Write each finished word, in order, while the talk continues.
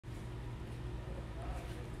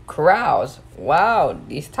Crows. Wow,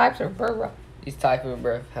 these types of birds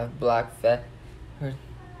have black feathers.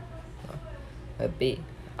 A bee.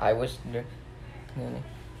 I wish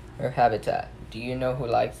her habitat. Do you know who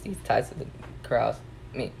likes these types of crows?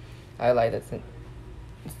 Me. I like that since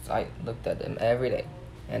I looked at them every day.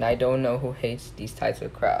 And I don't know who hates these types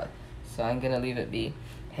of crowds. So I'm gonna leave it be.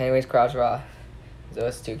 Anyways, crows raw.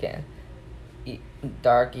 Those two can.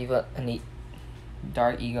 Dark evil and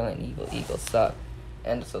Dark Eagle and Evil Eagle suck.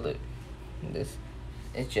 End of salute. This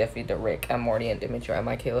is Jeffy the Rick. I'm Morty and Dimitri. I'm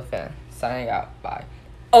my Kayla fan. Signing out. Bye.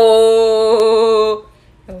 Oh!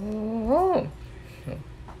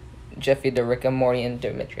 Jeffy the Rick and Morty and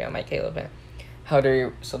Dimitri. I'm my Kayla fan. How do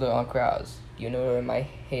you salute on crowds? You know my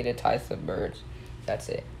hated types of birds. That's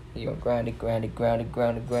it. You go grounded.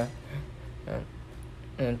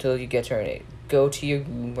 Until you get terminated. Go to your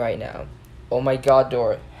room right now. Oh my god,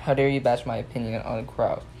 Dora. How dare you bash my opinion on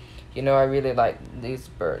crowds? You know I really like these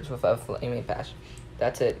birds with a flaming passion.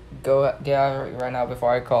 That's it. Go get out right now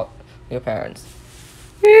before I call your parents.